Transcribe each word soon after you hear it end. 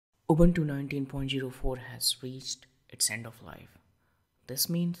Ubuntu 19.04 has reached its end of life. This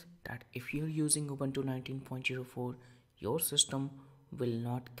means that if you're using Ubuntu 19.04, your system will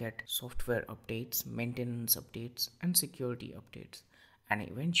not get software updates, maintenance updates, and security updates, and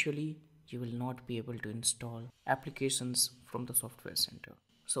eventually you will not be able to install applications from the software center.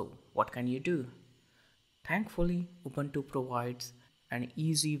 So, what can you do? Thankfully, Ubuntu provides an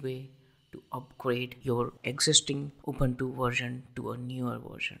easy way to upgrade your existing Ubuntu version to a newer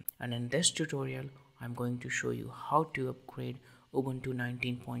version. And in this tutorial, I'm going to show you how to upgrade Ubuntu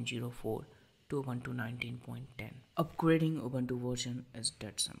 19.04 to Ubuntu 19.10. Upgrading Ubuntu version is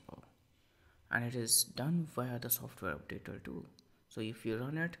that simple, and it is done via the software updater tool. So if you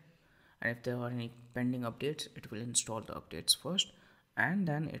run it, and if there are any pending updates, it will install the updates first, and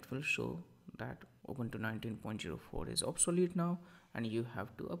then it will show that Ubuntu 19.04 is obsolete now and you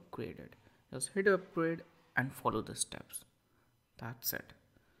have to upgrade it. Just hit upgrade and follow the steps. That's it.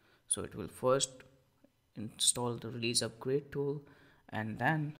 So it will first install the release upgrade tool, and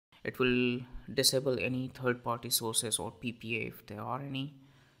then it will disable any third-party sources or PPA if there are any,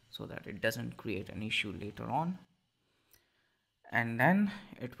 so that it doesn't create an issue later on. And then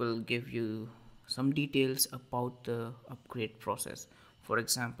it will give you some details about the upgrade process. For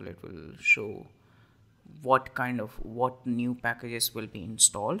example, it will show what new packages will be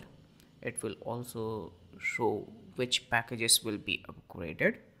installed. It will also show which packages will be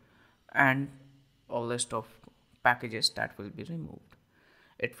upgraded and a list of packages that will be removed.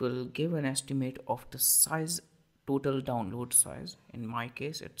 It will give an estimate of the size, total download size. In my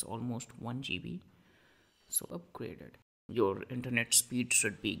case, it's almost 1 GB. So upgraded. Your internet speed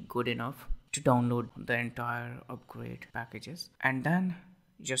should be good enough to download the entire upgrade packages, and then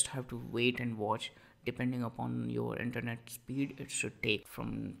you just have to wait and watch. Depending upon your internet speed, it should take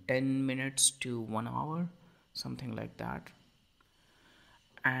from 10 minutes to 1 hour, something like that.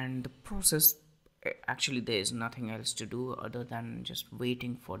 And the process, actually there is nothing else to do other than just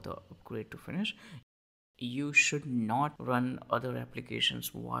waiting for the upgrade to finish. You should not run other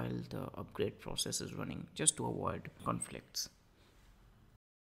applications while the upgrade process is running, just to avoid conflicts.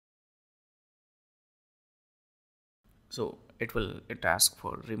 So it asks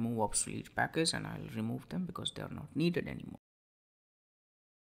for remove obsolete package, and I'll remove them because they are not needed anymore.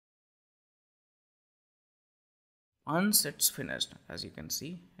 Once it's finished, as you can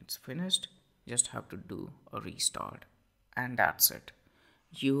see, it's finished, just have to do a restart, and that's it.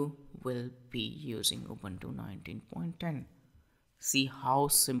 You will be using Ubuntu 19.10. See how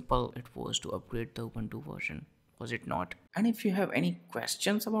simple it was to upgrade the Ubuntu version, was it not? And if you have any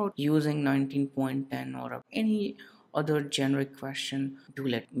questions about using 19.10 or any other generic question, do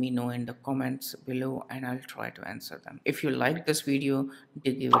let me know in the comments below and I'll try to answer them. If you like this video,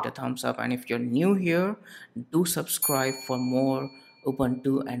 do give it a thumbs up, and if you're new here, do subscribe for more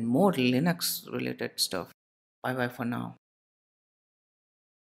Ubuntu and more Linux related stuff. Bye bye for now.